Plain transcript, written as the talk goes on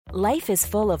Life is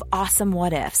full of awesome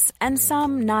what-ifs, and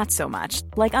some not so much,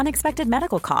 like unexpected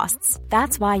medical costs.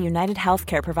 That's why United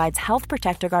Healthcare provides Health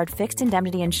Protector Guard fixed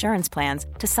indemnity insurance plans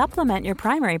to supplement your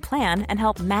primary plan and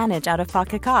help manage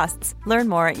out-of-pocket costs. Learn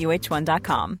more at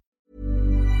uh1.com.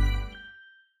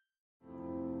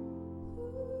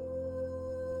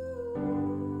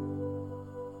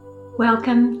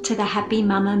 Welcome to the Happy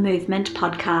Mama Movement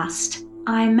podcast.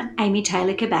 I'm Amy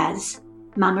Taylor-Kabaz,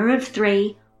 mama of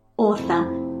 3,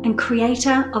 author, and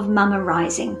creator of Mama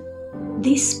Rising.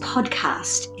 This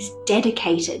podcast is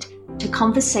dedicated to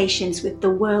conversations with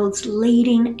the world's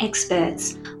leading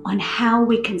experts on how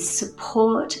we can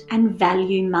support and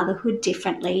value motherhood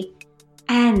differently,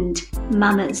 and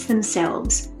mamas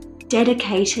themselves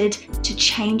dedicated to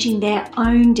changing their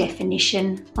own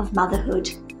definition of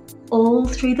motherhood, all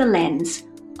through the lens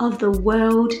of the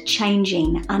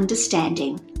world-changing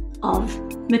understanding of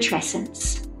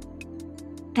matrescence.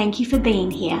 Thank you for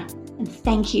being here, and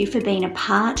thank you for being a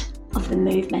part of the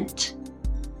movement.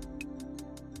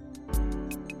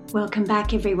 Welcome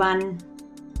back, everyone.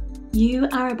 You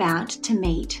are about to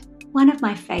meet one of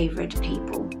my favourite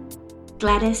people.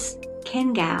 Gladys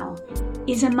Kangau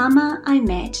is a mama I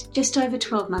met just over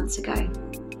 12 months ago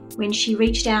when she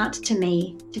reached out to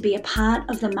me to be a part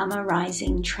of the Mama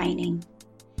Rising training.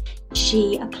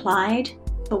 She applied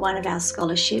for one of our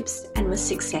scholarships and was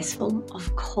successful,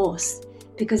 of course,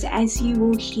 because as you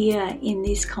will hear in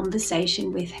this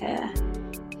conversation with her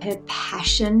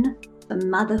passion for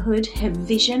motherhood, her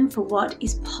vision for what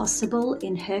is possible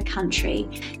in her country,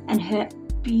 and her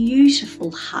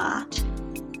beautiful heart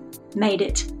made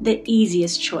it the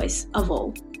easiest choice of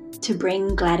all to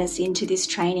bring Gladys into this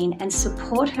training and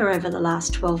support her over the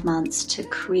last 12 months to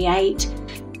create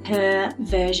her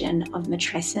version of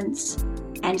matrescence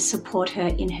and support her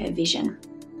in her vision.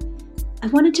 I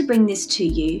wanted to bring this to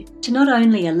you to not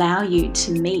only allow you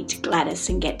to meet Gladys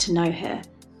and get to know her,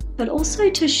 but also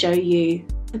to show you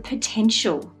the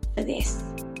potential for this.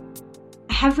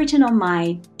 I have written on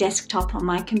my desktop on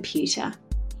my computer,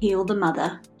 Heal the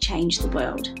Mother, Change the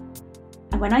World.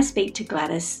 And when I speak to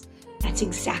Gladys, that's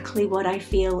exactly what I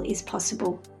feel is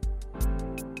possible.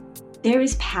 There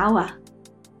is power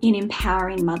in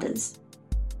empowering mothers.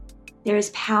 There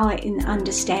is power in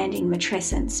understanding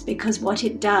matrescence, because what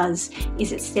it does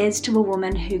is it says to a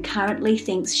woman who currently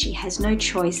thinks she has no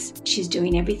choice, she's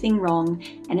doing everything wrong,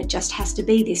 and it just has to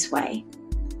be this way.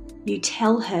 You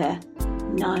tell her,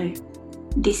 no,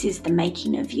 this is the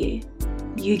making of you.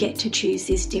 You get to choose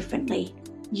this differently.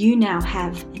 You now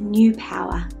have a new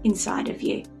power inside of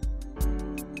you.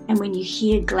 And when you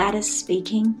hear Gladys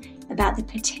speaking about the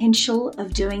potential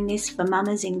of doing this for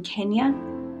mamas in Kenya,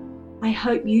 I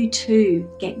hope you too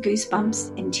get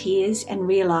goosebumps and tears and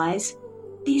realise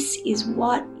this is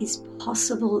what is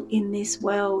possible in this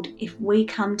world if we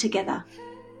come together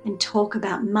and talk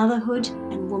about motherhood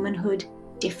and womanhood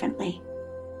differently.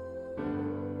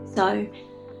 So,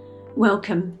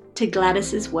 welcome to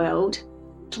Gladys's world.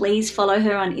 Please follow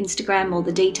her on Instagram. All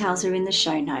the details are in the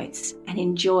show notes, and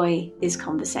enjoy this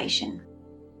conversation.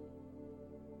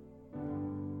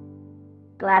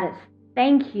 Gladys,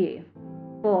 thank you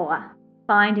for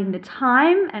finding the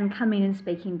time and coming and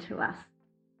speaking to us.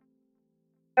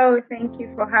 Oh, thank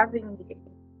you for having me.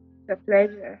 It's a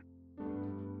pleasure.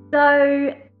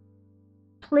 So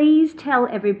please tell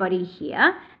everybody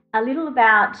here a little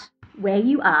about where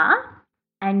you are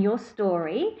and your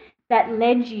story that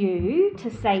led you to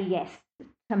say yes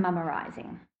to Mama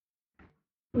Rising.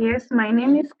 Yes, my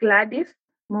name is Gladys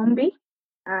Mumbi.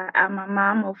 I'm a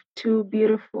mom of 2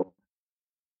 beautiful,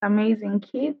 amazing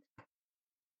kids.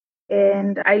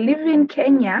 And I live in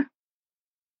Kenya,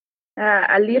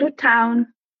 a little town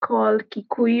called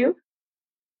Kikuyu.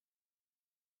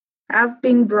 I've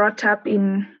been brought up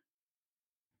in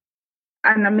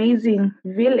an amazing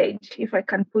village, if I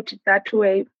can put it that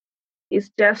way. It's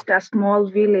just a small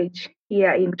village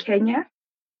here in Kenya.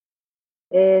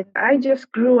 And I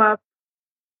just grew up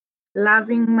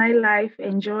loving my life,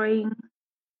 enjoying.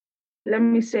 Let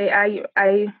me say,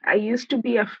 I used to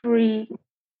be a free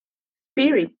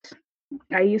spirit.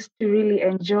 I used to really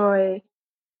enjoy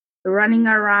running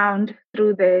around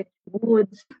through the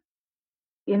woods,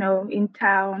 in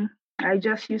town. I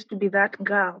just used to be that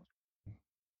girl.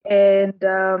 And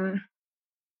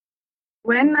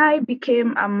when I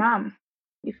became a mom,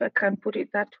 if I can put it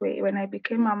that way, when I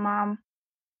became a mom,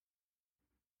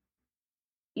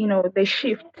 the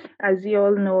shift, as you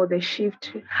all know, the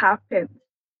shift happened.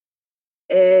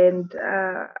 And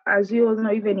as you all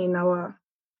know, even in our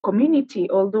community,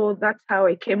 although that's how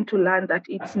I came to learn that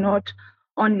it's not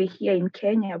only here in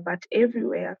Kenya, but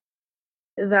everywhere,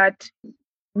 that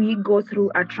we go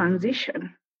through a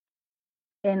transition.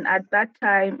 And at that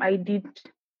time, I did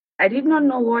not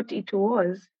know what it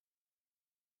was,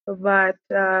 but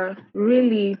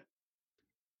really,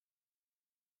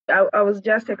 I was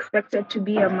just expected to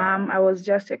be a mom. I was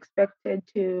just expected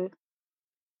to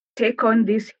take on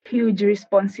this huge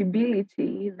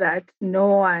responsibility that no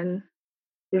one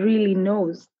really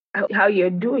knows how you're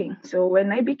doing. So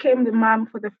when I became the mom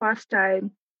for the first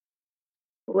time,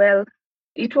 well,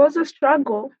 it was a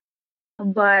struggle,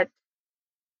 but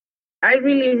I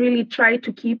really, really tried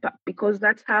to keep up because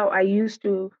that's how I used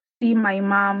to see my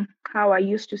mom, how I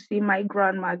used to see my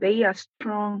grandma. They are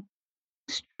strong,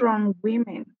 strong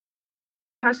women.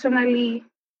 Personally,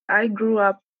 I grew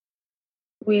up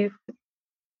with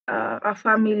a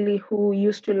family who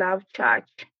used to love church.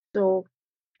 So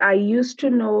I used to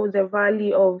know the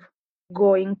value of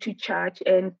going to church,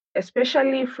 and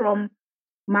especially from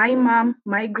my mom,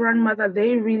 my grandmother,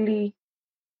 they really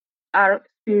are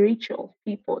spiritual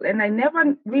people. And I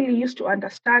never really used to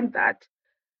understand that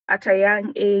at a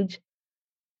young age.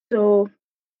 So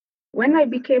when I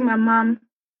became a mom,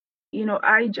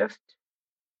 I just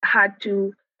had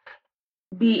to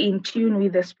be in tune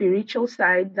with the spiritual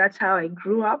side. That's how I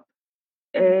grew up.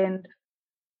 And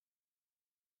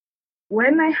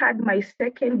when I had my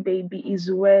second baby is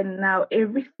when now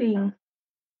everything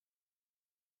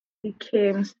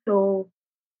became so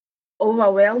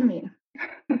overwhelming.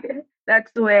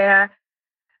 That's where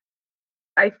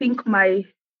I think my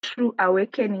true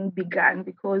awakening began,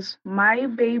 because my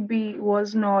baby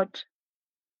was not,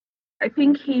 I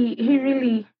think he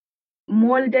really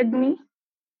molded me.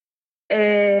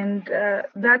 And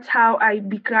that's how I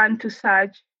began to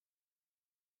search,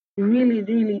 really,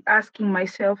 really asking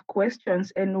myself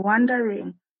questions and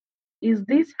wondering, is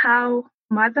this how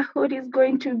motherhood is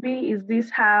going to be? Is this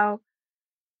how,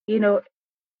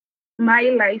 my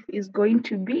life is going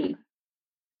to be?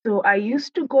 So I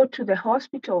used to go to the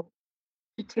hospital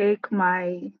to take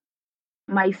my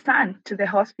son to the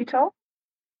hospital.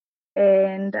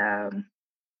 And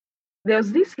there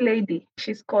was this lady,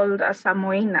 she's called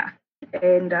Samoina.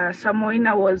 And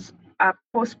Samoina was a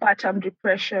postpartum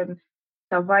depression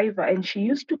survivor. And she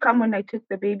used to come when I took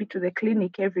the baby to the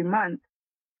clinic every month.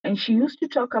 And she used to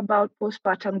talk about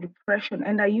postpartum depression.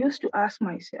 And I used to ask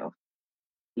myself,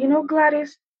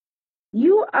 Gladys,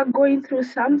 you are going through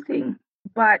something,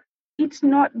 but it's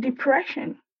not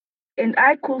depression. And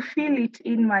I could feel it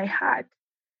in my heart.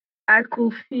 I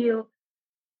could feel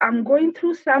I'm going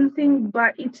through something,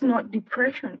 but it's not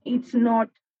depression. It's not,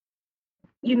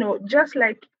 just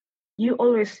like you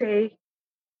always say,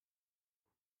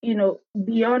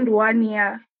 beyond 1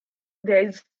 year,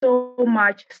 there's so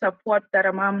much support that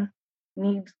a mom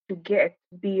needs to get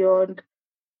beyond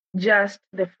just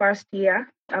the first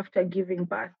year after giving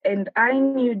birth. And I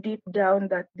knew deep down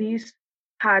that this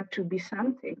had to be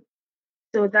something.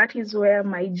 So that is where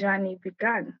my journey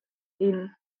began, in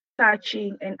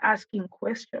searching and asking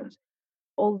questions.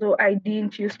 Although I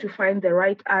didn't used to find the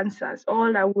right answers,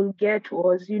 all I will get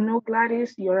was,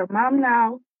 Gladys, you're a mom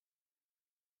now.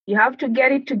 You have to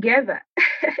get it together.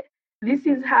 This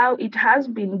is how it has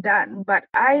been done. But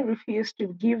I refuse to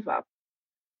give up.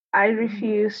 I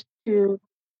refuse to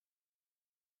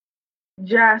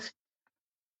just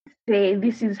say,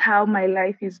 this is how my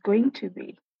life is going to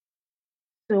be.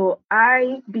 So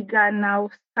I began now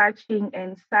searching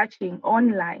and searching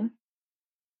online.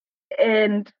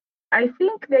 And I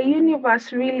think the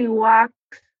universe really works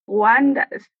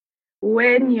wonders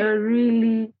when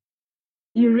you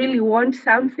really want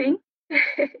something.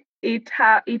 It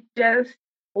just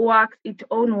works its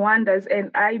own wonders.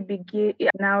 And I begin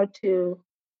now to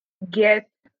get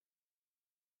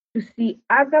to see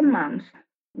other moms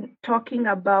talking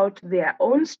about their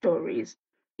own stories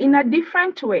in a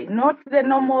different way, not the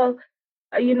normal,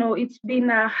 it's been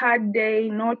a hard day,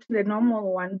 not the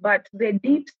normal one, but the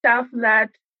deep stuff that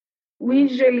we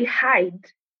usually hide.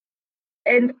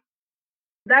 And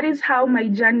that is how my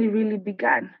journey really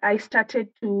began. I started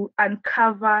to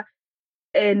uncover,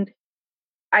 and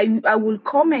I will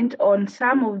comment on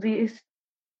some of these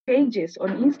pages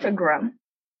on Instagram,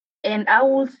 and I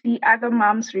will see other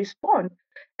moms respond.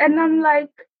 And I'm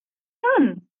like,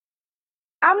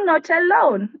 I'm not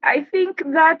alone. I think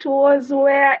that was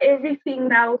where everything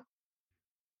now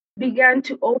began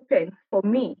to open for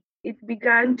me. It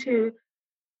began to,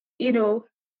 the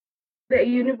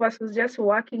universe was just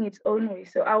working its own way.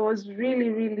 So I was really,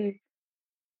 really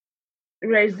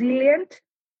resilient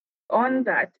on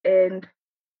that. And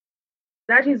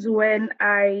that is when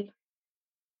I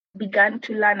began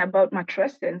to learn about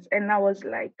matrescence. And I was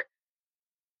like,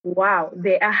 wow,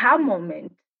 the aha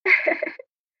moment.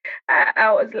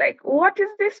 I was like, what is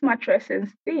this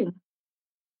matrescence thing?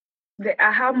 the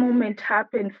aha moment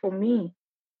happened for me,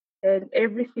 and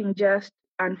everything just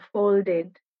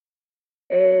unfolded.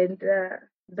 And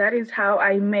that is how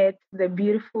I met the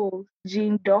beautiful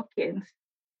Jean Dawkins,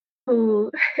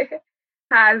 who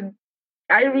has,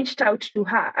 I reached out to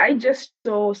her. I just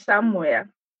saw somewhere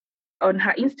on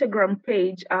her Instagram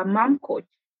page a mom coach.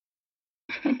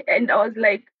 And I was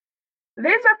like,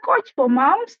 there's a coach for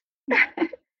moms? I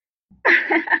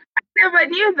never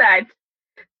knew that.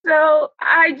 So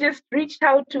I just reached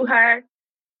out to her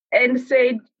and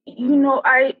said,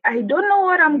 I don't know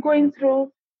what I'm going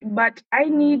through, but I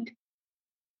need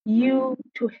you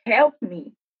to help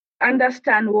me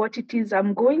understand what it is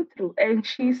I'm going through. And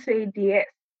she said yes.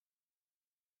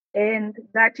 And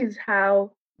that is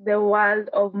how the world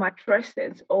of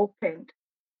matrescence opened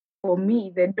for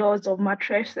me. The doors of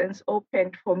matrescence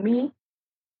opened for me.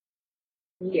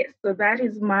 Yes, so that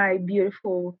is my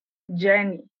beautiful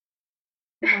journey.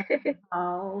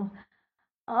 Oh,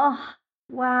 oh,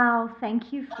 wow.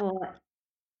 Thank you for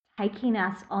taking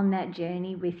us on that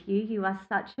journey with you. You are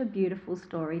such a beautiful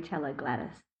storyteller,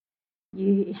 Gladys.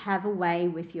 You have a way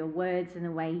with your words and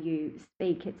the way you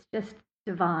speak. It's just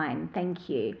divine. Thank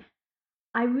you.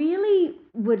 I really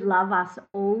would love us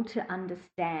all to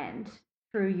understand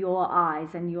through your eyes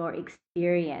and your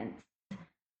experience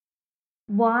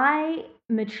why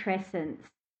matrescence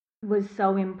was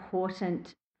so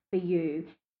important for you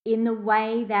in the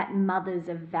way that mothers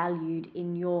are valued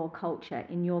in your culture,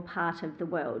 in your part of the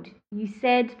world. You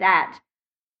said that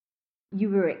you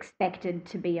were expected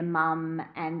to be a mum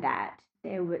and that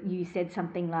you said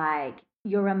something like,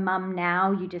 you're a mum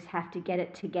now, you just have to get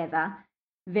it together.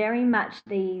 Very much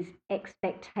these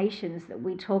expectations that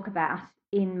we talk about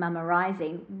in Mama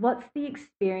Rising. What's the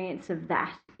experience of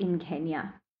that in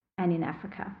Kenya and in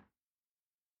Africa?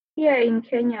 Here in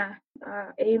Kenya,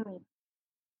 Amy,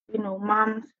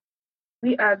 moms,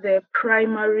 we are the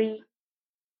primary,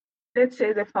 let's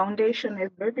say the foundation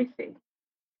of everything.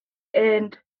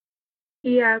 And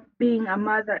here, being a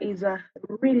mother is a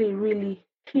really, really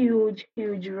huge,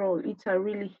 huge role. It's a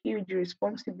really huge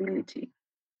responsibility.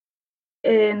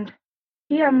 And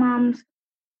here, moms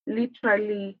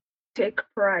literally take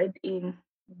pride in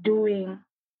doing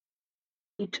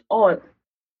it all.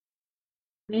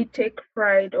 We take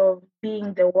pride of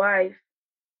being the wife,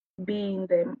 being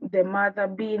the mother,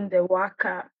 being the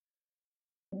worker,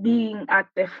 being at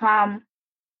the farm,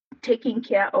 taking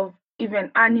care of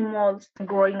even animals,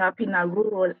 growing up in a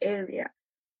rural area.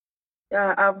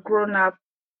 I've grown up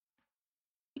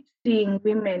seeing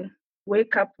women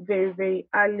wake up very, very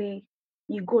early.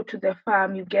 You go to the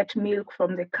farm, you get milk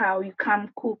from the cow, you come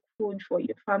cook food for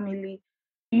your family.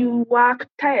 You work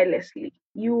tirelessly.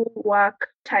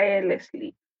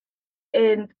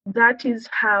 And that is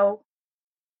how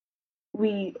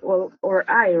we, or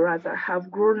I rather,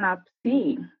 have grown up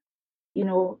seeing,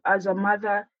 as a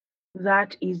mother,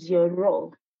 that is your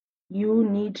role. You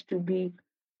need to be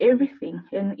everything.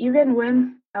 And even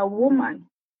when a woman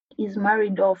is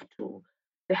married off to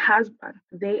the husband,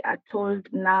 they are told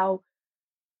now,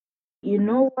 you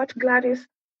know what, Gladys?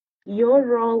 Your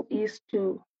role is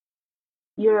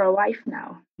you're a wife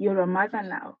now, you're a mother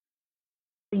now.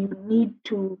 You need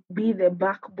to be the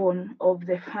backbone of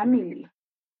the family.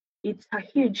 It's a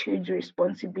huge, huge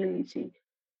responsibility.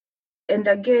 And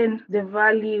again, the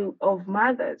value of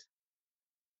mothers.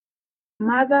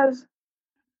 Mothers,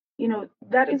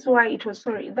 that is why it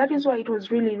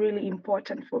was really, really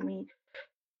important for me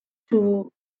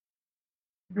to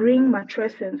bring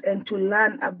matrescence and to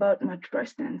learn about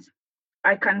matrescence.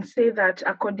 I can say that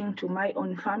according to my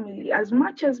own family, as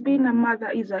much as being a mother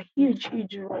is a huge,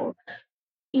 huge role,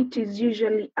 it is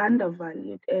usually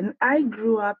undervalued. And I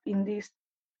grew up in this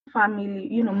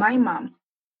family, my mom,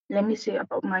 let me say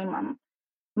about my mom.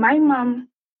 My mom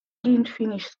didn't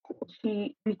finish school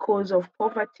because of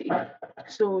poverty.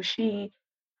 So she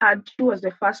was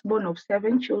the firstborn of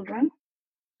 7 children.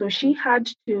 So she had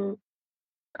to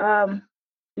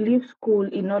leave school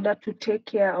in order to take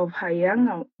care of her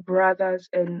younger brothers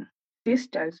and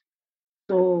sisters.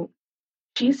 So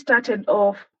she started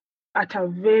off at a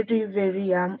very, very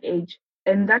young age.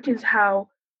 And that is how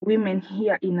women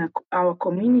here in our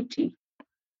community,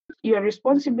 your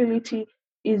responsibility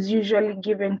is usually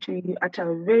given to you at a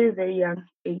very, very young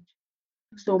age.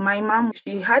 So my mom,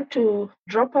 she had to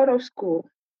drop out of school.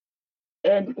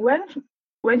 And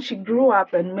when she grew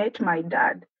up and met my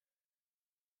dad,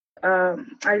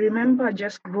 I remember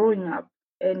just growing up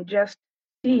and just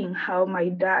seeing how my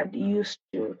dad used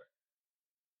to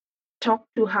talk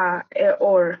to her,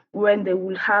 or when they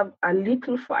will have a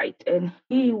little fight, and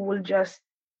he will just,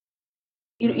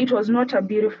 it was not a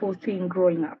beautiful thing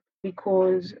growing up,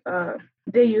 because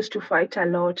they used to fight a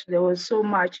lot. There was so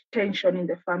much tension in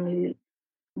the family.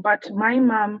 But my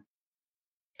mom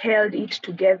held it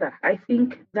together. I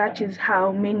think that is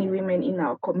how many women in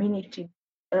our community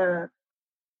uh,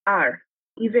 are.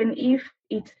 Even if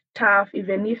it's tough,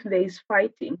 even if there is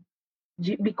fighting,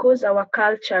 because our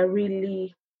culture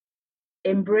really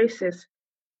embraces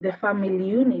the family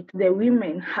unit, the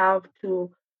women have to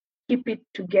keep it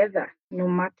together no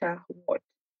matter what.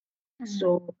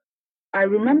 So I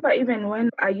remember even when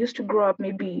I used to grow up,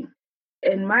 maybe,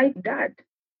 and my dad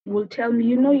will tell me,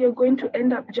 you're going to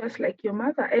end up just like your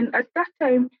mother. And at that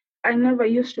time, I never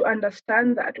used to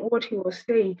understand that, what he was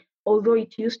saying, although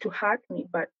it used to hurt me.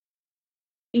 But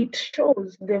it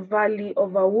shows the value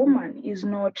of a woman is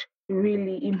not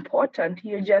really important.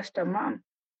 You're just a mom.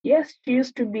 Yes, she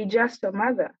used to be just a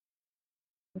mother,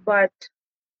 but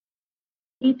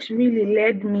it really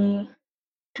led me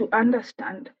to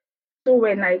understand. So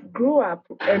when I grew up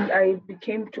and I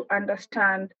became to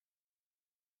understand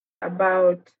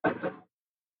about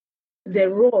the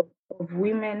role of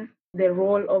women, the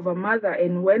role of a mother,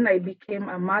 and when I became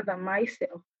a mother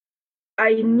myself,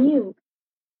 I knew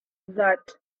that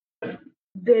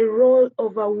the role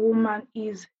of a woman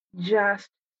is just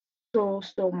so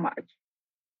much.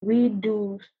 We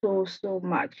do so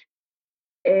much,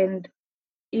 and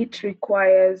it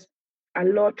requires a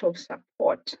lot of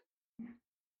support,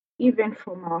 even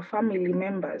from our family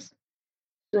members.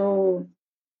 So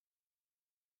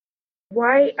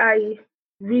why I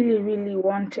really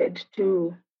wanted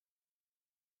to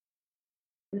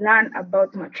learn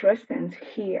about matrescence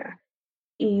here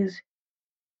is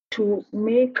to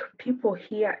make people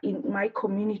here in my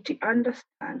community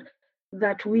understand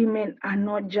that women are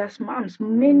not just moms.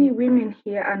 Many women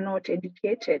here are not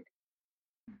educated,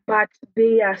 but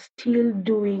they are still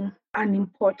doing an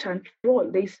important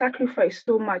role. They sacrifice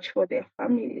so much for their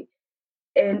family.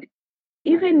 And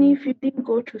even if you didn't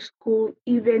go to school,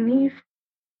 even if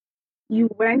you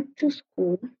went to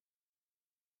school,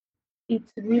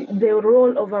 the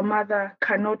role of a mother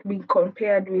cannot be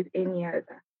compared with any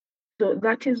other. So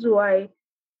that is why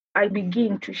I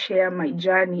begin to share my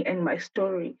journey and my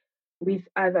story with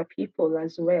other people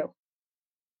as well.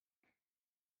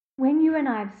 When you and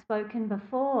I have spoken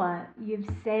before, you've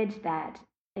said that,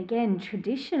 again,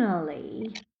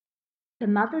 traditionally, the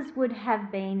mothers would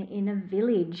have been in a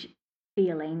village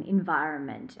feeling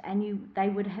environment, and they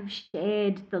would have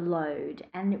shared the load,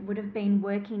 and it would have been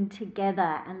working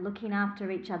together and looking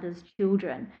after each other's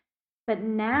children. But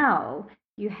now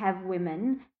you have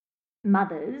women,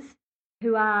 mothers,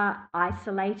 who are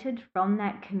isolated from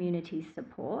that community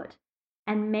support,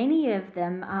 and many of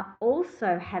them are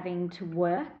also having to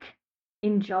work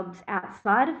in jobs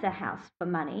outside of the house for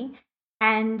money,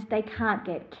 and they can't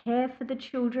get care for the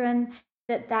children.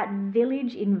 That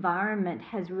village environment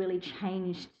has really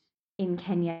changed in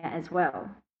Kenya as well.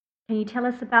 Can you tell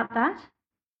us about that?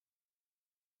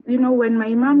 When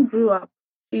my mom grew up,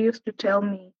 she used to tell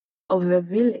me of the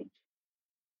village.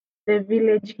 The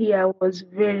village here was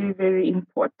very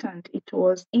important. It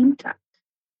was intact.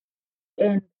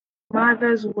 And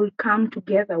mothers will come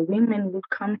together, women will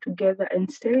come together and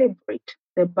celebrate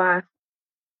the birth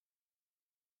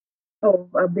of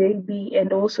a baby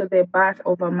and also the birth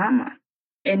of a mama.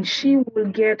 And she will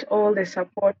get all the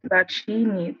support that she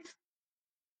needs.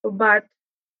 But,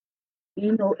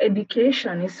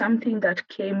 education is something that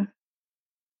came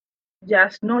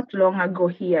just not long ago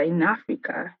here in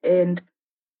Africa. And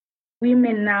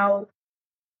women now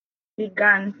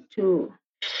began to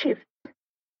shift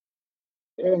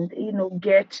and,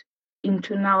 get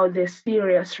into now the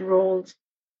serious roles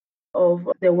of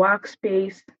the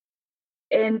workspace.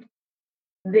 And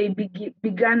they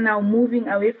began now moving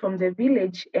away from the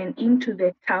village and into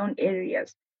the town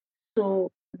areas.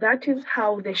 So that is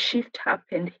how the shift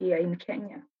happened here in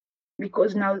Kenya.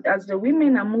 Because now, as the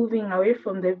women are moving away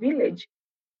from the village,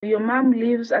 your mom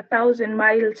lives 1,000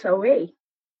 miles away.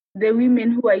 The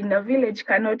women who are in the village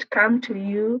cannot come to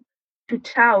you to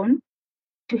town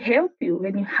to help you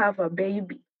when you have a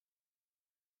baby.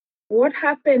 What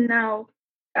happened now,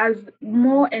 as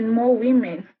more and more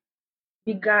women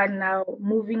began now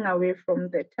moving away from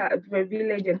the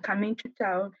village and coming to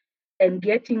town and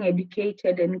getting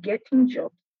educated and getting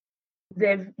jobs,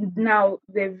 the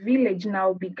village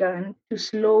now began to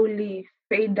slowly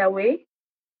fade away.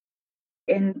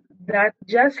 And that,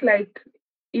 just like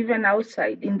even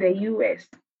outside in the US,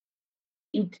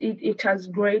 it has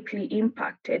greatly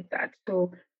impacted that.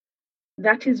 So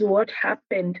that is what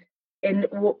happened. And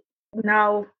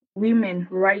now women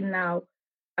right now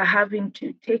are having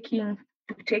to take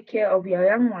care of your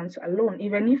young ones alone.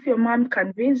 Even if your mom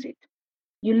can visit,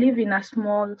 you live in a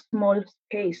small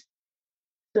space.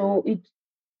 So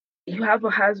you have a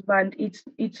husband,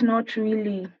 it's not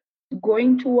really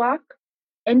going to work.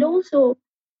 And also,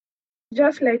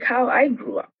 just like how I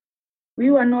grew up, we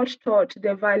were not taught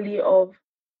the value of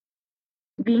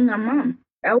being a mom.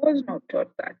 I was not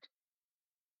taught that.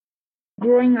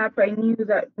 Growing up, I knew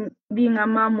that being a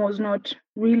mom was not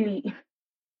really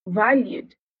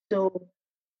valued. So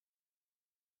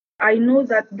I know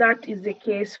that that is the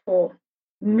case for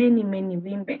many, many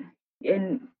women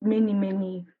and many,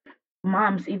 many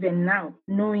moms even now,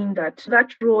 knowing that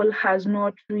that role has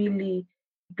not really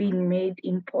been made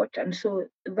important. So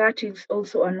that is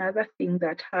also another thing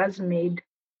that has made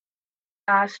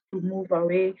us to move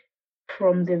away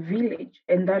from the village.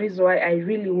 And that is why I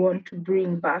really want to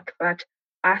bring back that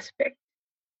aspect.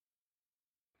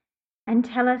 And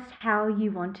tell us how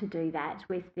you want to do that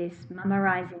with this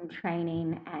mummerizing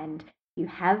training. And you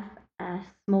have a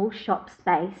small shop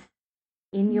space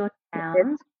in your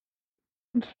town.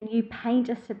 Can you paint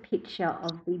us a picture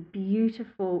of the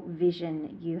beautiful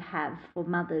vision you have for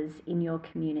mothers in your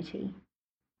community?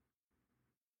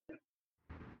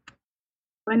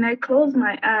 When I close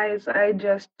my eyes, I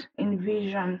just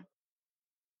envision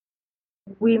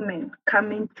women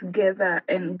coming together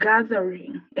and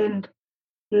gathering and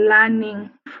learning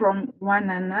from one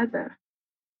another.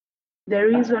 The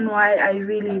reason why I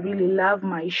really, really love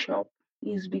my shop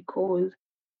is because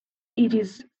it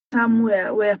is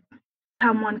somewhere where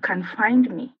someone can find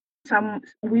me. Some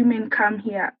women come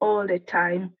here all the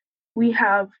time. We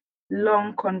have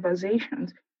long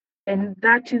conversations. And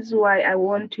that is why I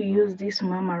want to use this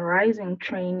Mama Rising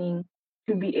training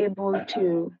to be able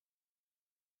to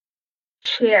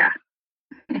share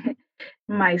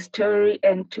my story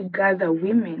and to gather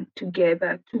women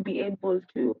together to be able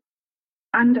to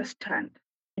understand.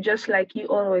 Just like you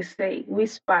always say,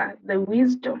 whisper the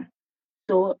wisdom.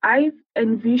 So I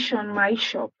envision my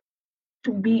shop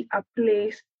to be a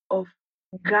place of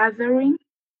gathering.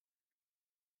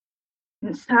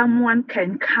 Someone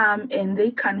can come and they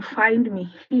can find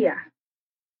me here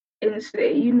and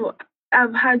say,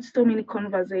 I've had so many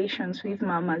conversations with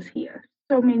mamas here.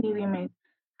 So many women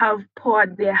have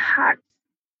poured their hearts,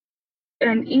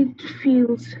 and it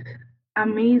feels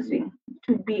amazing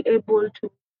to be able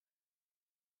to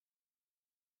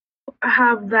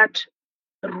have that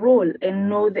role and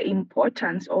know the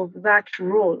importance of that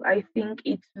role. I think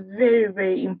it's very,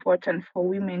 very important for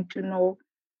women to know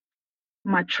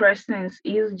matrescence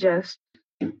is just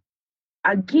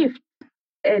a gift.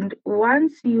 And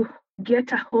once you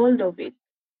get a hold of it,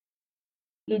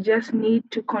 you just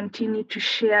need to continue to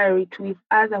share it with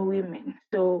other women.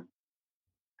 So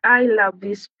I love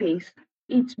this space.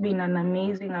 It's been an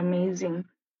amazing, amazing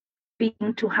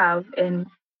thing to have. And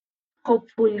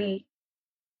hopefully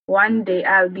one day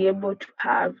I'll be able to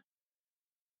have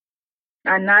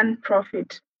a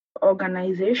non-profit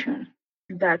organization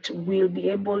that will be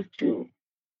able to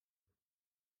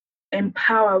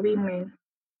empower women,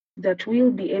 that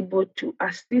will be able to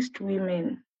assist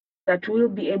women, that will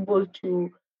be able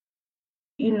to,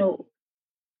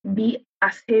 be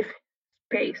a safe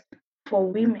space for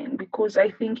women, because I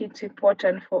think it's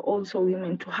important for also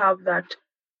women to have that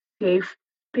safe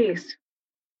space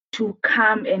to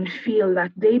come and feel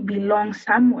that they belong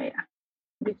somewhere,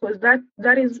 because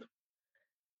that is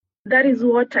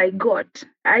what I got.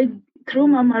 Through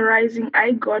Mama Rising,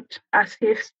 I got a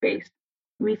safe space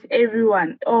with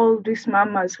everyone, all these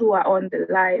mamas who are on the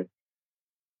live,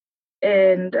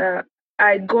 and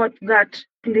I got that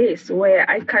place where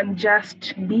I can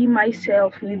just be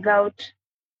myself without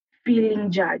feeling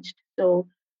judged. So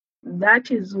that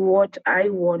is what I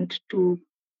want to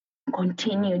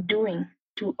continue doing,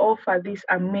 to offer this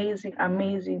amazing,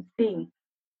 amazing thing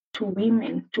to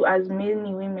women, to as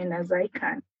many women as I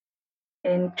can,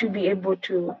 and to be able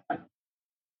to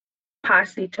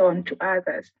pass it on to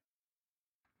others.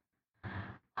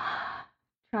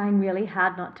 Trying really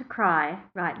hard not to cry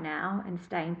right now and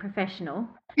staying professional.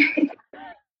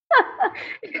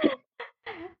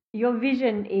 Your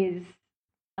vision is,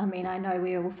 I mean, I know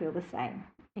we all feel the same.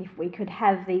 If we could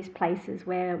have these places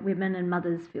where women and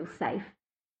mothers feel safe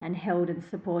and held and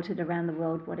supported around the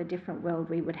world, what a different world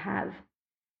we would have.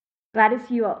 Gladys,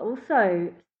 you are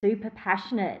also super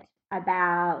passionate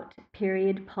about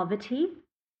period poverty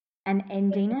and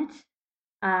ending it.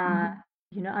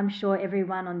 I'm sure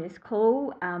everyone on this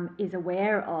call is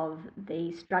aware of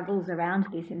the struggles around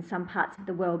this in some parts of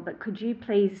the world, but could you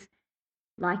please,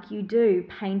 like you do,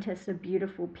 paint us a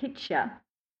beautiful picture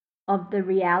of the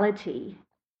reality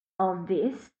of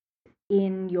this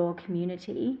in your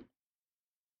community?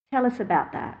 Tell us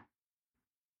about that.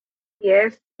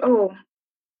 Yes. Oh,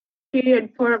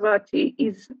 period poverty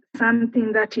is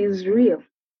something that is real.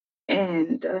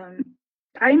 And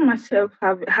I myself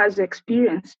has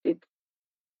experienced it.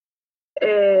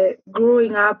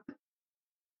 Growing up,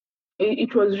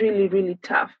 it was really, really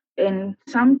tough. And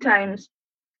sometimes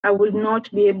I would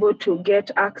not be able to get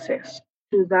access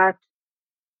to that,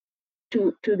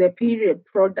 to the period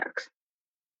products.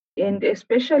 And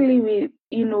especially with,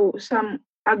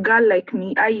 a girl like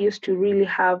me, I used to really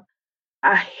have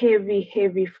a heavy,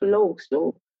 heavy flow.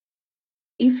 So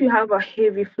if you have a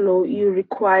heavy flow, you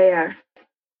require,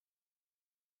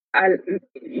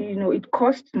 it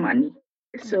costs money.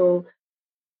 So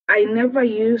I never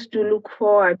used to look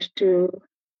forward to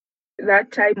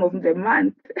that time of the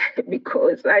month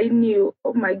because I knew,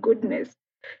 oh my goodness,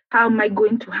 how am I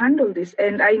going to handle this?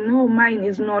 And I know mine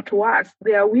is not worse.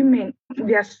 There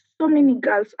are so many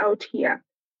girls out here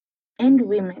and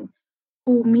women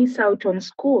who miss out on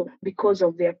school because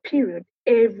of their period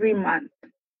every month.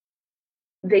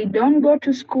 They don't go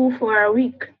to school for a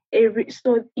week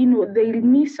so they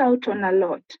miss out on a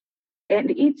lot.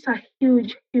 And it's a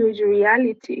huge, huge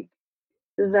reality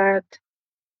that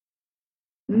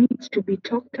needs to be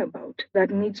talked about, that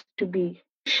needs to be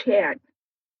shared.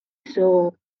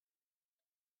 So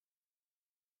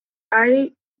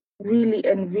I really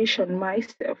envision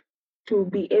myself to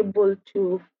be able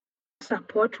to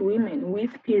support women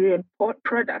with period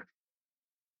products,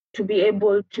 to be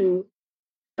able to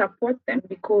support them,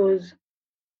 because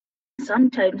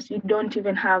sometimes you don't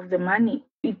even have the money.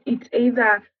 It's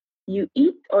either you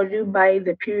eat or you buy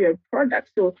the period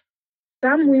product. So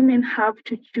some women have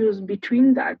to choose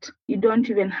between that. You don't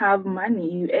even have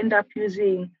money. You end up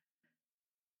using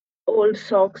old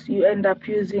socks, you end up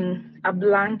using a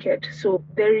blanket. So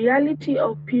the reality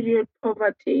of period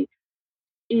poverty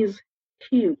is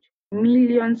huge.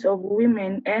 Millions of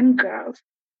women and girls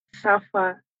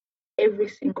suffer every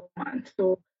single month.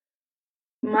 So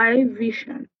my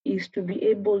vision is to be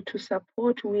able to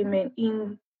support women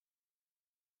in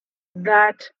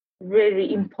that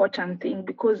very important thing,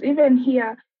 because even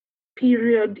here,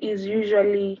 period is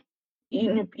usually,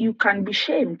 you can be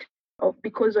shamed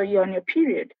because you're on your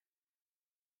period.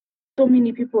 So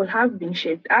many people have been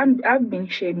shamed. I've been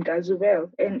shamed as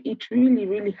well. And it really,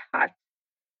 really hurts,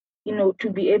 to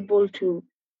be able to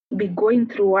be going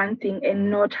through one thing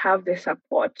and not have the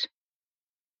support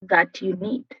that you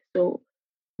need. So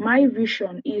my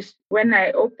vision is, when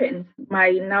I open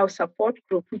my now support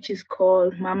group, which is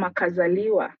called Mama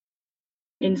Kazaliwa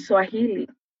in Swahili,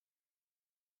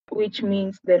 which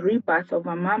means the rebirth of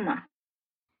a mama.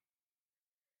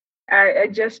 I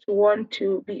just want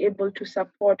to be able to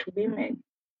support women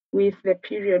with the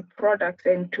period products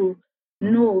and to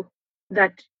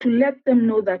let them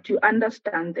know that you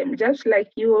understand them. Just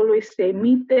like you always say,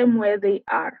 meet them where they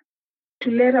are.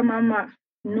 To let a mama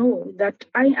know that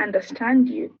I understand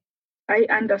you. I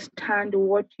understand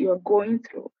what you're going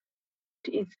through.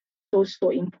 It's so,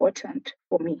 so important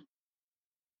for me.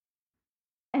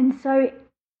 And so,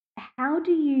 how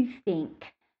do you think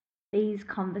these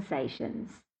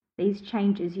conversations, these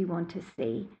changes you want to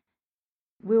see,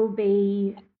 will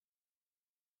be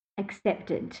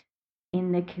accepted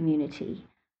in the community?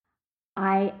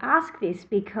 I ask this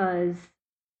because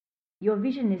your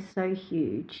vision is so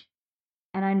huge,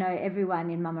 and I know everyone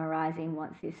in Mama Rising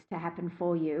wants this to happen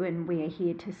for you, and we are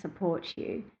here to support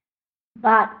you.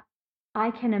 But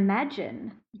I can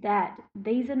imagine that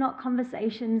these are not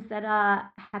conversations that are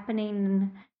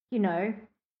happening,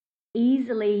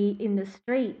 easily in the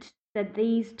street, that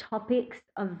these topics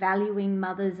of valuing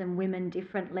mothers and women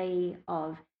differently,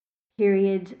 of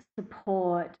period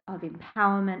support, of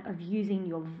empowerment, of using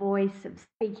your voice, of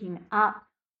speaking up,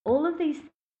 all of these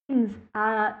things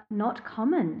are not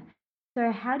common.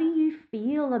 So, how do you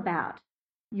feel about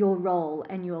your role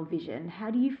and your vision?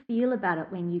 How do you feel about it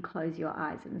when you close your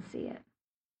eyes and see it?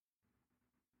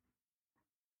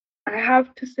 I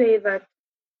have to say that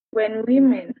when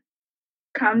women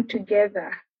come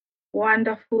together,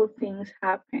 wonderful things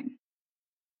happen.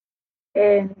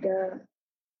 And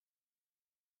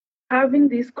having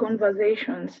these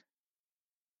conversations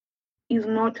is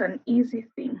not an easy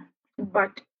thing,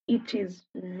 but it is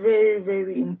very,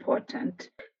 very important.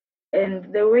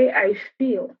 And the way I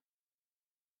feel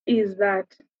is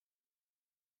that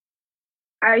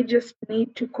I just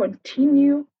need to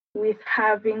continue with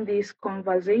having these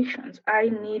conversations. I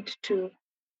need to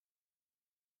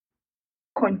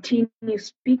continue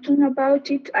speaking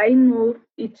about it. I know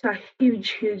it's a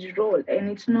huge, huge role, and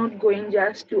it's not going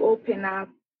just to open up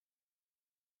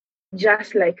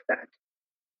just like that,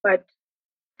 but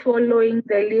following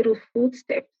the little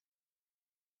footsteps,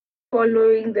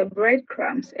 following the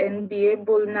breadcrumbs, and be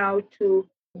able now to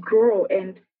grow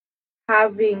and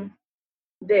having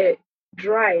the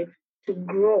drive to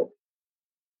grow.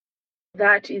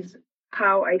 That is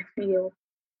how I feel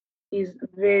is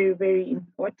very, very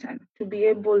important, to be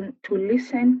able to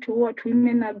listen to what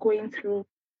women are going through,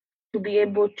 to be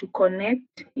able to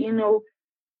connect.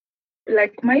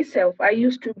 Like myself, I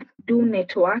used to do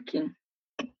networking.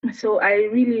 So I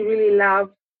really, really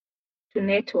love to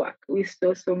network with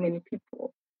so many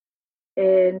people.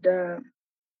 And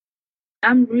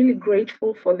I'm really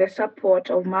grateful for the support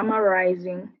of Mama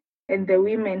Rising and the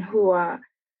women who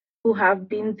have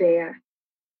been there.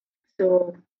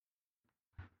 So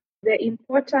the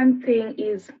important thing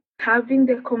is having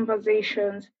the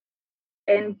conversations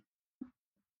and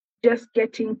just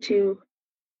getting to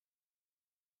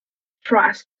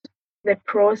trust the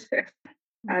process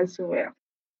as well.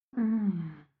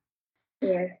 Mm.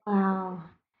 Yeah. Wow.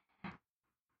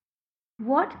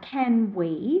 What can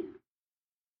we,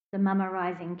 the Mama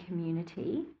Rising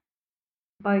community,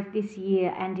 both this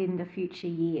year and in the future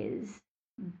years,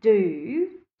 do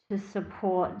to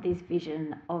support this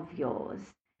vision of yours?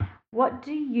 What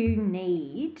do you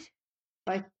need,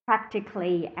 both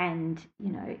practically and,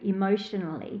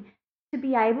 emotionally, to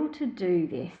be able to do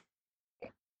this?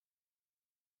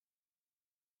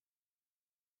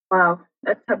 Wow,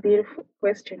 that's a beautiful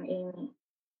question, Amy.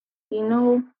 You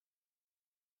know,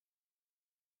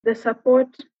 the support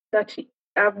that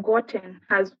I've gotten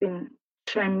has been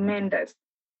tremendous.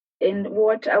 And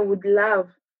what I would love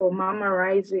for Mama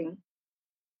Rising,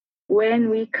 when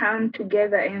we come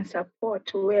together and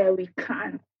support where we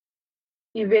can,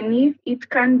 even if it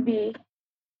can be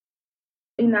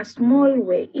in a small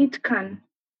way, it can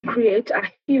create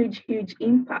a huge, huge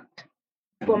impact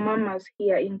for mamas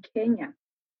here in Kenya.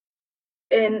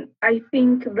 And I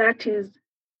think that is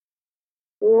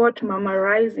what Mama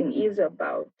Rising is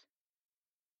about.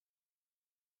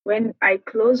 When I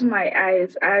close my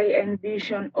eyes, I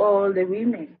envision all the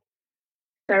women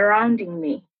surrounding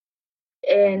me.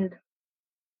 And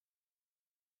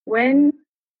when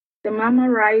the Mama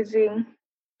Rising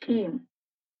team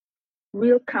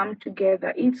will come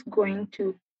together, it's going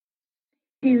to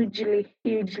hugely,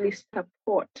 hugely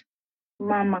support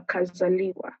Mama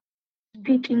Kazaliwa.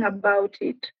 Speaking about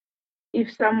it,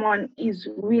 if someone is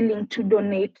willing to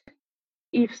donate,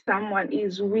 if someone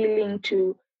is willing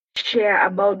to share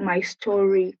about my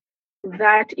story,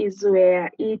 that is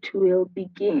where it will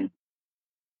begin.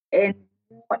 And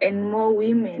more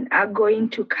women are going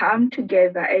to come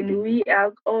together, and we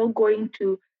are all going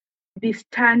to be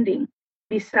standing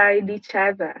beside each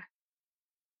other,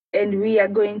 and we are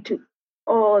going to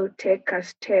all take a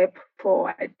step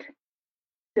forward.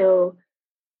 So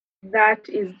that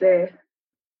is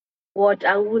what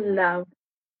I would love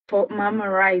for Mama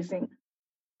Rising.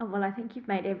 Oh, well, I think you've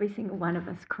made every single one of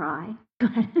us cry.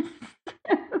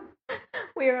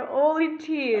 We're all in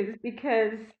tears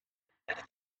because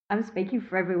I'm speaking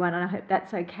for everyone, and I hope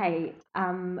that's okay.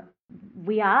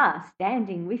 We are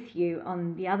standing with you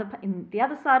in the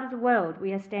other side of the world.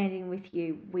 We are standing with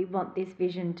you. We want this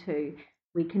vision too.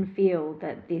 We can feel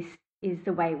that this is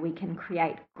the way we can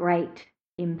create great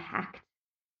impact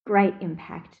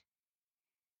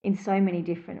in so many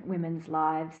different women's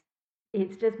lives.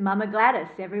 It's just Mama Gladys.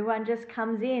 Everyone just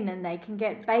comes in and they can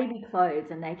get baby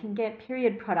clothes and they can get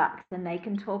period products and they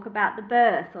can talk about the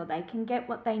birth, or they can get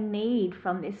what they need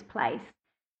from this place.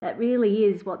 That really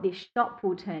is what this shop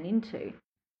will turn into.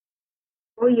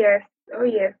 Oh yes,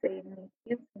 Amy.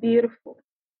 It's beautiful.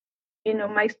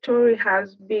 My story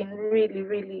has been really,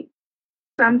 really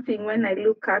something when I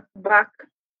look back,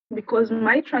 because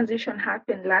my transition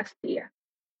happened last year.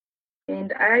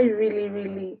 And I really,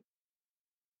 really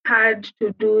had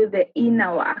to do the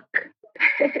inner work.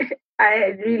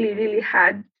 I really, really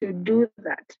had to do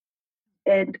that.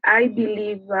 And I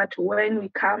believe that when we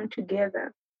come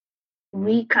together,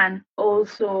 we can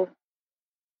also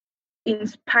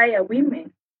inspire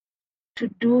women to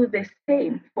do the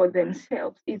same for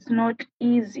themselves. It's not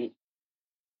easy.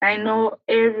 I know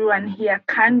everyone here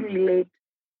can relate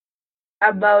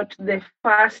about the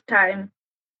first time,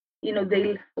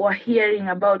 they were hearing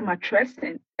about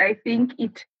matrescence. I think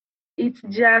it's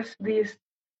just this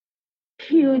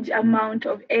huge amount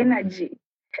of energy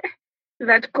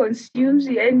that consumes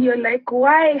you, and you're like,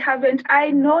 why haven't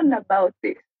I known about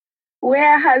this?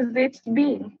 Where has it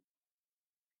been?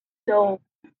 So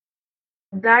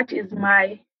that is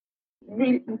my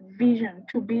vision,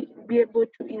 to be able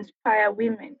to inspire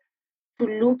women to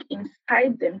look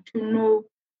inside them, to know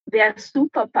their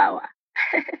superpower.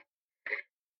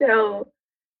 So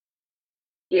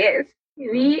yes,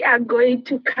 we are going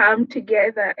to come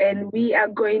together and we are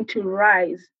going to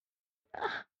rise.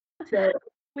 So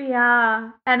We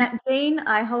are. And Jean,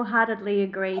 I wholeheartedly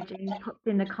agree. Jean puts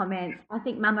in the comments. I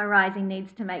think Mama Rising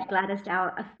needs to make Gladys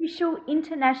our official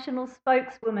international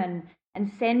spokeswoman and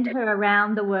send her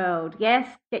around the world. Yes,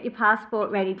 get your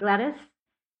passport ready, Gladys.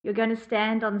 You're going to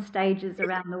stand on stages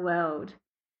around the world.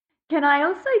 Can I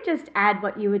also just add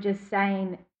what you were just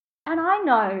saying? And I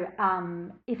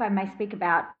know, if I may speak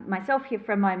about myself here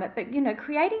for a moment, but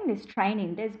creating this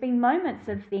training, there's been moments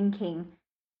of thinking,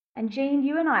 and Jean,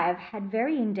 you and I have had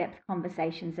very in depth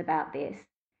conversations about this.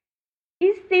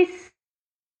 Is this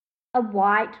a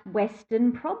white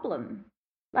Western problem?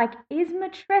 Like, is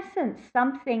matrescence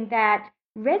something that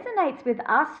resonates with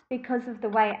us because of the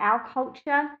way our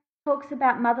culture talks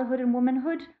about motherhood and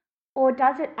womanhood? Or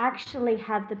does it actually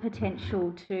have the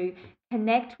potential to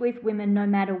connect with women no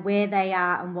matter where they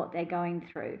are and what they're going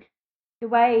through? The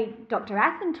way Dr.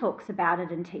 Athen talks about it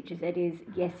and teaches it is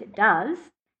yes, it does.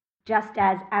 Just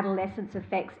as adolescence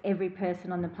affects every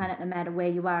person on the planet, no matter where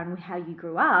you are and how you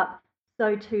grew up,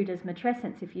 so too does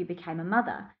matrescence if you became a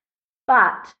mother.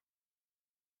 But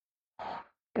I'm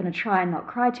going to try and not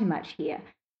cry too much here.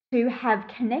 To have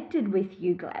connected with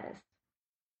you, Gladys,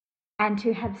 and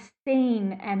to have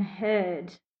seen and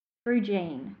heard through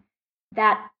Jean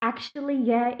that actually,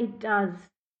 yeah, it does.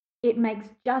 It makes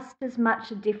just as much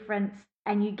a difference,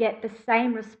 and you get the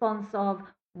same response of,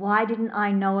 why didn't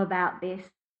I know about this?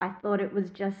 I thought it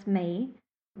was just me.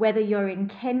 Whether you're in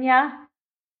Kenya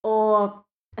or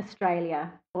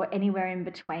Australia or anywhere in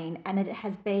between. And it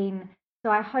has been,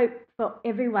 so I hope for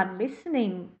everyone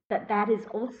listening that that is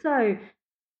also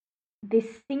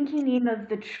this sinking in of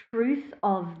the truth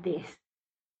of this,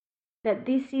 that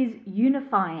this is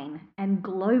unifying and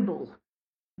global.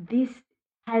 This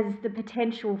has the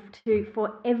potential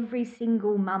for every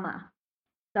single mama.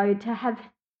 So to have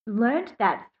learned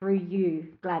that through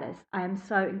you, Gladys, I am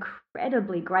so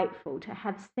incredibly grateful to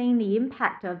have seen the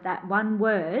impact of that one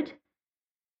word.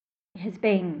 It has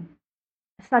been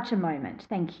such a moment.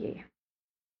 Thank you.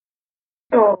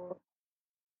 Oh,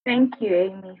 thank you,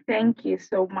 Amy. Thank you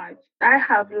so much. I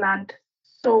have learned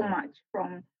so much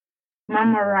from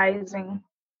Mama Rising,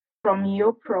 from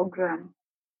your program,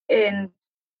 and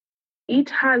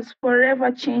it has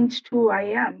forever changed who I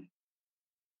am.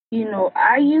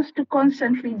 I used to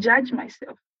constantly judge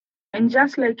myself. And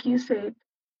just like you said,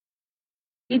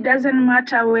 it doesn't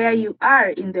matter where you are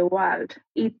in the world,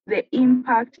 the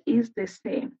impact is the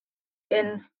same.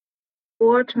 And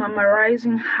what Mama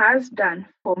Rising has done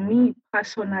for me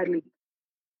personally,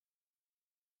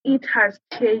 it has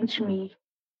changed me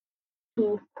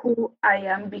to who I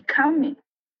am becoming.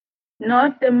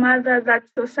 Not the mother that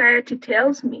society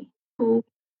tells me who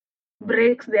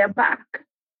breaks their back,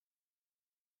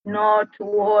 not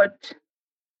what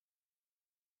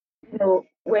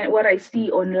what I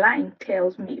see online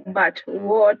tells me, but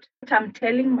what I'm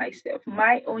telling myself,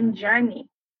 my own journey.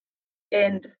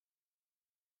 And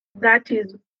that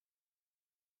is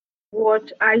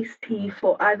what I see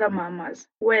for other mamas,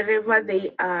 wherever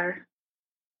they are.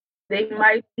 They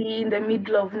might be in the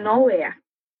middle of nowhere,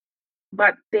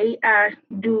 but they are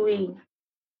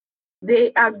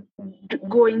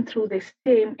going through the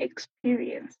same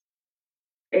experience.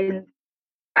 And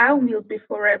I will be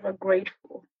forever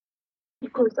grateful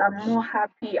because I'm more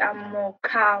happy, I'm more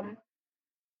calm,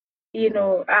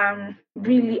 I'm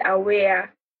really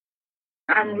aware,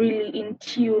 I'm really in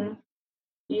tune.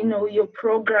 Your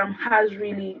program has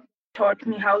really taught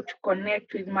me how to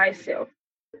connect with myself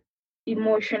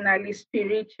emotionally,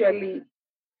 spiritually,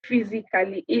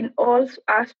 physically, in all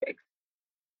aspects.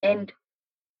 And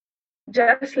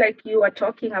just like you were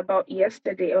talking about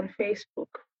yesterday on Facebook,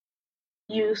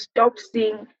 you stop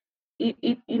seeing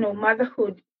it,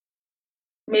 motherhood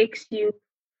makes you,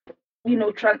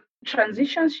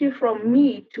 transitions you from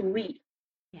me to we.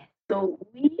 Yes. So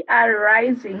we are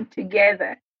rising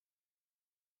together.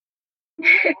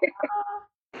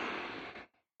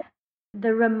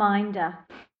 The reminder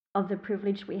of the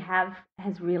privilege we have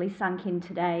has really sunk in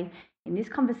today in this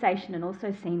conversation, and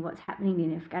also seeing what's happening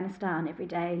in Afghanistan every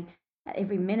day,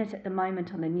 every minute at the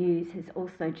moment on the news has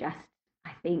also just,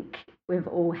 I think we've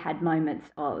all had moments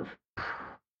of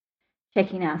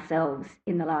checking ourselves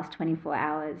in the last 24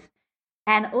 hours.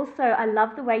 And also, I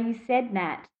love the way you said,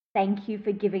 Nat, thank you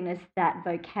for giving us that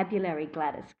vocabulary,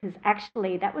 Gladys, because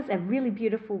actually that was a really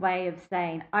beautiful way of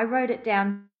saying, I wrote it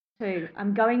down too.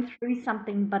 I'm going through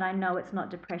something, but I know it's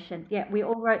not depression. Yeah, we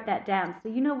all wrote that down. So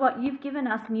you know what? You've given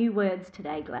us new words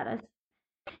today, Gladys.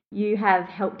 You have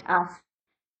helped us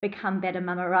become better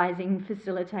Mama Rising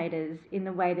facilitators in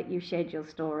the way that you've shared your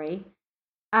story.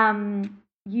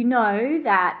 You know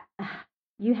that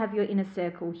you have your inner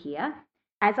circle here.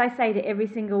 As I say to every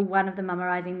single one of the Mama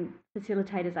Rising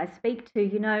facilitators I speak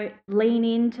to, lean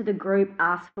into the group,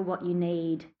 ask for what you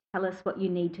need, tell us what you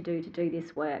need to do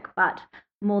this work. But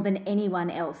more than anyone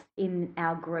else in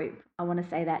our group, I want to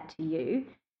say that to you.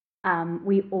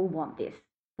 We all want this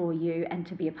for you and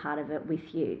to be a part of it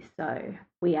with you. So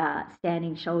we are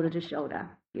standing shoulder to shoulder.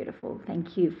 Beautiful.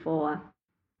 Thank you for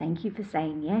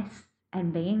saying yes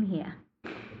and being here.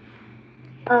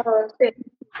 Oh, thank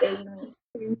you, Amy.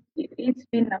 Thank you. It's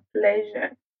been a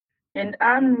pleasure. And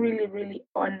I'm really, really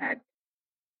honored.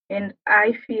 And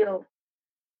I feel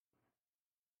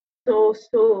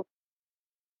so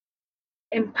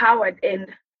empowered.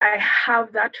 And I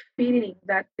have that feeling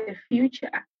that the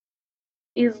future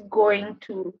is going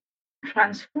to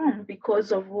transform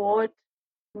because of what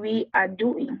we are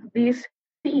doing. These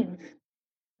seeds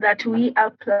that we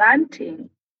are planting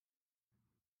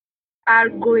are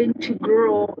going to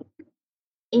grow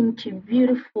into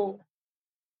beautiful,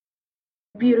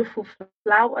 beautiful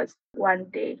flowers one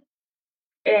day.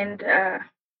 And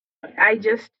I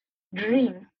just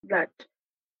dream that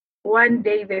one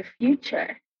day the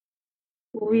future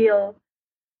will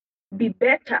be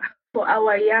better for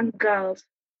our young girls,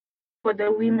 for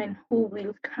the women who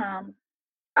will come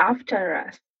after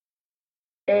us.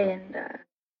 And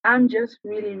I'm just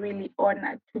really, really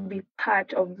honored to be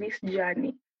part of this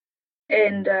journey.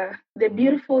 And the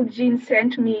beautiful Jean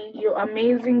sent me your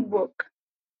amazing book.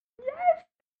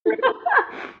 Yes.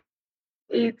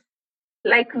 It's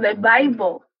like the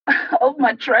Bible of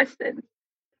mattresses.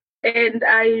 And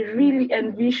I really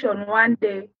envision one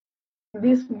day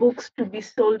these books to be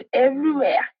sold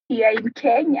everywhere here in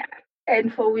Kenya,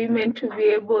 and for women to be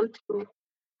able to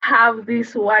have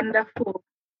this wonderful,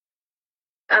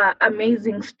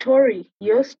 amazing story,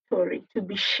 your story, to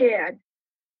be shared.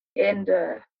 And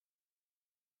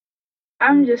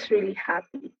I'm just really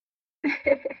happy.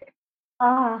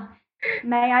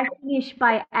 May I finish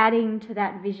by adding to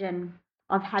that vision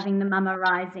of having the Mama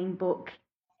Rising book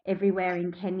everywhere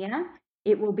in Kenya?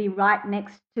 It will be right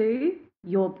next to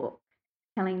your book,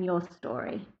 telling your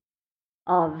story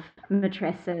of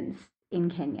matrescence in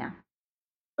Kenya.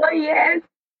 Oh, yes.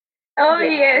 Oh,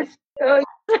 yes. Oh,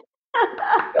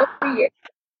 oh yes.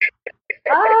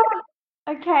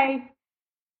 Okay.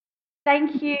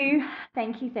 Thank you.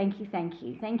 Thank you. Thank you. Thank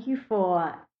you. Thank you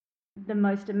for the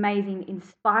most amazing,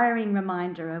 inspiring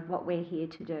reminder of what we're here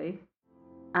to do.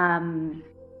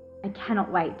 I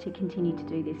cannot wait to continue to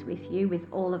do this with you, with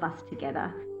all of us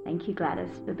together. Thank you, Gladys,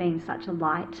 for being such a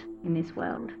light in this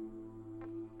world.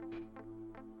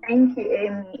 Thank you,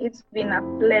 Amy. It's been a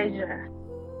pleasure.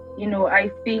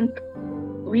 I think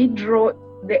we draw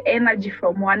the energy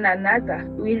from one another.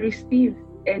 We receive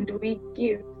and we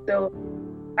give. So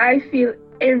I feel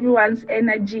everyone's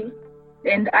energy,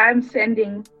 and I'm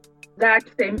sending that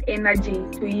same energy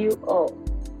to you all.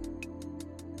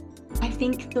 I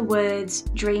think the words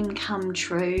dream come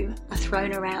true are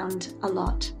thrown around a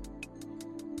lot.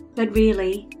 But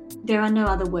really, there are no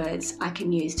other words I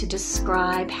can use to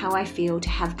describe how I feel to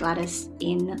have Gladys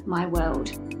in my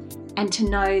world, and to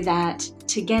know that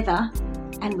together,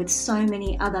 and with so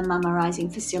many other Mama Rising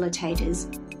facilitators,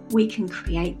 we can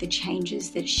create the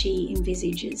changes that she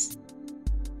envisages.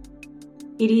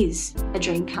 It is a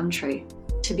dream come true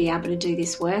to be able to do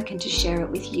this work and to share it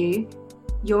with you.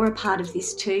 You're a part of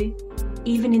this too.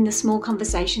 Even in the small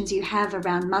conversations you have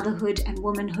around motherhood and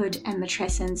womanhood and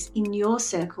matrescence in your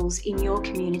circles, in your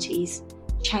communities,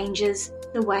 changes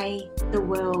the way the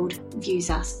world views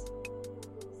us.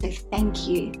 So thank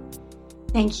you.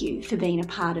 Thank you for being a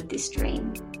part of this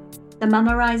dream. The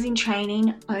Mama Rising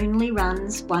training only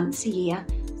runs once a year,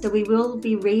 so we will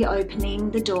be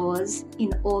reopening the doors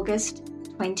in August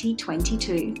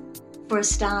 2022 for a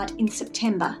start in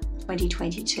September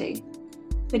 2022.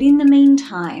 But in the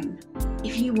meantime,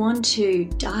 if you want to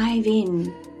dive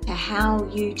in to how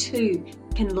you too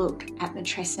can look at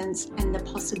matrescence and the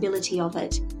possibility of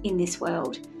it in this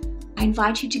world, I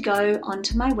invite you to go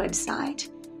onto my website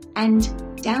and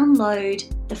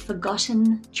download The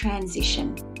Forgotten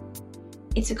Transition.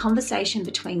 It's a conversation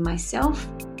between myself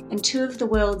and two of the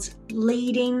world's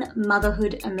leading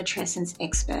motherhood and matrescence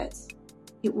experts.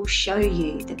 It will show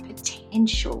you the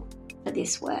potential for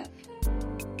this work.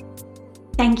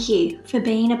 Thank you for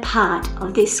being a part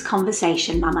of this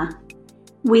conversation, Mama.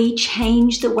 We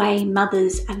change the way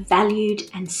mothers are valued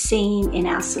and seen in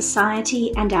our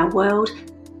society and our world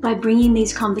by bringing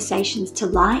these conversations to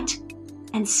light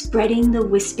and spreading the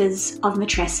whispers of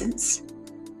matrescence.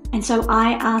 And so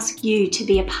I ask you to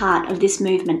be a part of this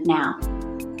movement now.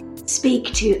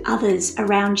 Speak to others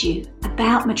around you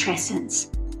about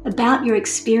matrescence, about your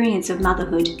experience of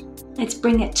motherhood. Let's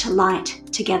bring it to light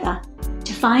together.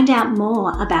 To find out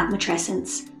more about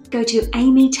matrescence, go to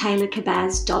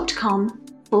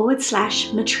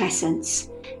amytaylorkabaz.com/matrescence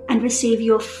and receive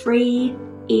your free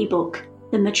ebook,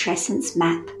 The Matrescence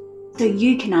Map, so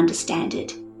you can understand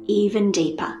it even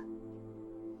deeper.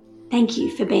 Thank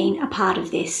you for being a part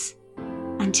of this.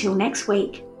 Until next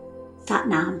week, Sat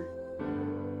Nam.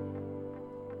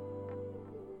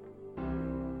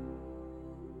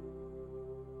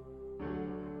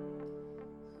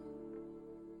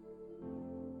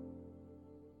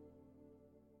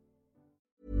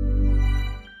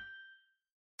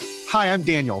 Hi, I'm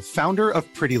Daniel, founder of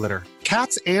Pretty Litter.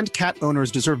 Cats and cat owners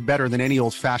deserve better than any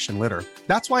old-fashioned litter.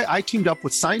 That's why I teamed up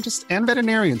with scientists and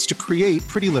veterinarians to create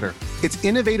Pretty Litter. Its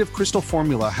innovative crystal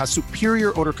formula has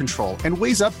superior odor control and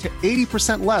weighs up to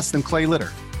 80% less than clay litter.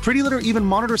 Pretty Litter even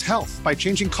monitors health by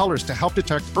changing colors to help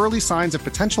detect early signs of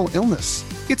potential illness.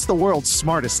 It's the world's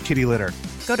smartest kitty litter.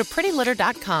 Go to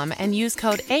prettylitter.com and use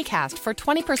code ACAST for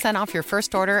 20% off your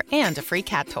first order and a free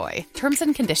cat toy. Terms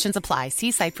and conditions apply.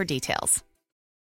 See site for details.